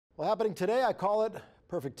Well, happening today, I call it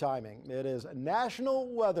perfect timing. It is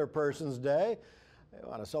National Weather Person's Day. I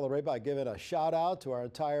want to celebrate by giving a shout out to our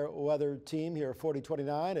entire weather team here at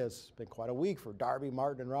 4029. It's been quite a week for Darby,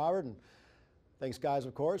 Martin, and Robert. And thanks, guys,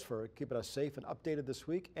 of course, for keeping us safe and updated this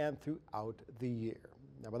week and throughout the year.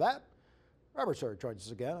 Now, with that, Robert Suhr joins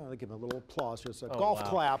us again. I'll give him a little applause, just a golf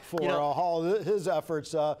clap for all of his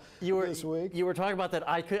efforts this week. You were talking about that.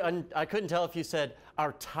 I couldn't tell if you said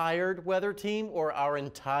our tired weather team or our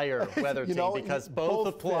entire weather team, because both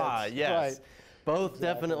apply. Fits. Yes, right. Both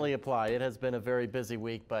definitely apply. It has been a very busy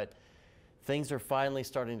week, but things are finally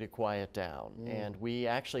starting to quiet down, and we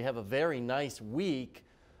actually have a very nice week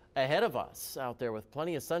ahead of us out there with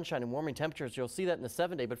plenty of sunshine and warming temperatures. You'll see that in the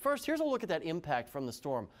 7-day. But first, here's a look at that impact from the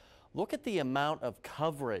storm. Look at the amount of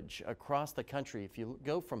coverage across the country. If you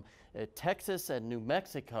go from Texas and New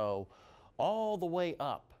Mexico all the way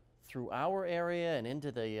up through our area and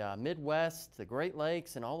into the Midwest, the Great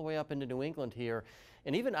Lakes, and all the way up into New England here,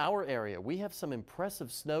 and even our area, we have some impressive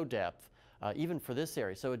snow depth even for this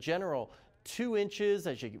area. So a general 2 inches.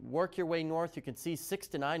 As you work your way north, you can see 6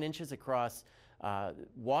 to 9 inches across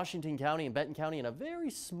Washington County and Benton County, in a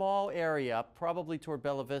very small area, probably toward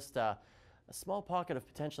Bella Vista. A small pocket of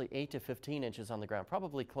potentially 8 to 15 inches on the ground,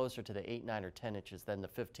 probably closer to the 8, 9, or 10 inches than the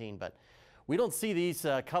 15, but we don't see these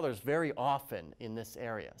colors very often in this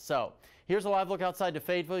area. So here's a live look outside to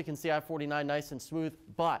Fayetteville. You can see I-49 nice and smooth,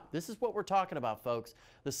 but this is what we're talking about, folks.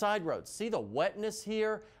 The side roads. See the wetness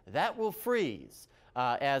here? That will freeze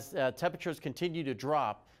as temperatures continue to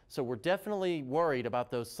drop. So we're definitely worried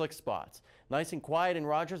about those slick spots. Nice and quiet in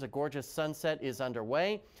Rogers. A gorgeous sunset is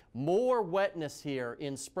underway. More wetness here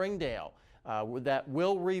in Springdale. That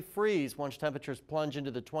will refreeze once temperatures plunge into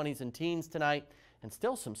the 20s and teens tonight, and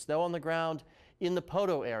still some snow on the ground in the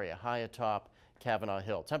Poto area high atop Kavanaugh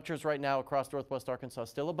Hill. Temperatures right now across northwest Arkansas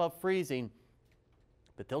still above freezing,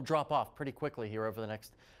 but they'll drop off pretty quickly here over the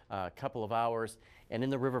next couple of hours. And in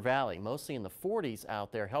the River Valley, mostly in the 40s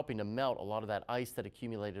out there, helping to melt a lot of that ice that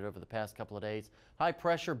accumulated over the past couple of days. High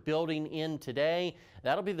pressure building in today.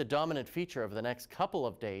 That'll be the dominant feature over the next couple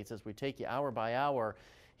of days as we take you hour by hour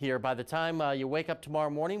here. By the time you wake up tomorrow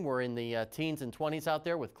morning, we're in the teens and 20s out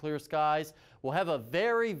there with clear skies. We'll have a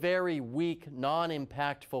very, very weak,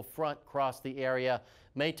 non-impactful front cross the area.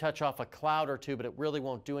 May touch off a cloud or two, but it really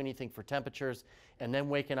won't do anything for temperatures. And then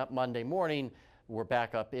waking up Monday morning, we're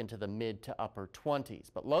back up into the mid to upper 20s.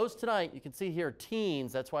 But lows tonight, you can see here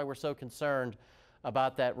teens. That's why we're so concerned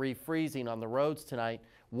about that refreezing on the roads tonight.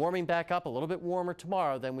 Warming back up a little bit warmer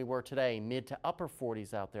tomorrow than we were today, mid to upper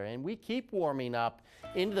 40s out there. And we keep warming up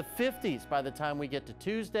into the 50s by the time we get to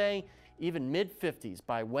Tuesday, even mid 50s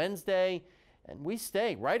by Wednesday. And we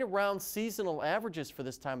stay right around seasonal averages for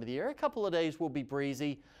this time of the year. A couple of days will be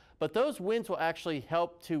breezy, but those winds will actually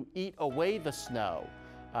help to eat away the snow.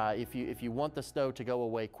 If you want the snow to go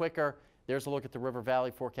away quicker. There's a look at the River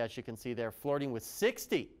Valley forecast. You can see they're flirting with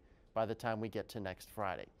 60 by the time we get to next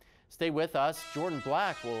Friday. Stay with us. Jordan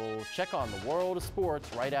Black will check on the world of sports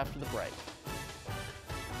right after the break.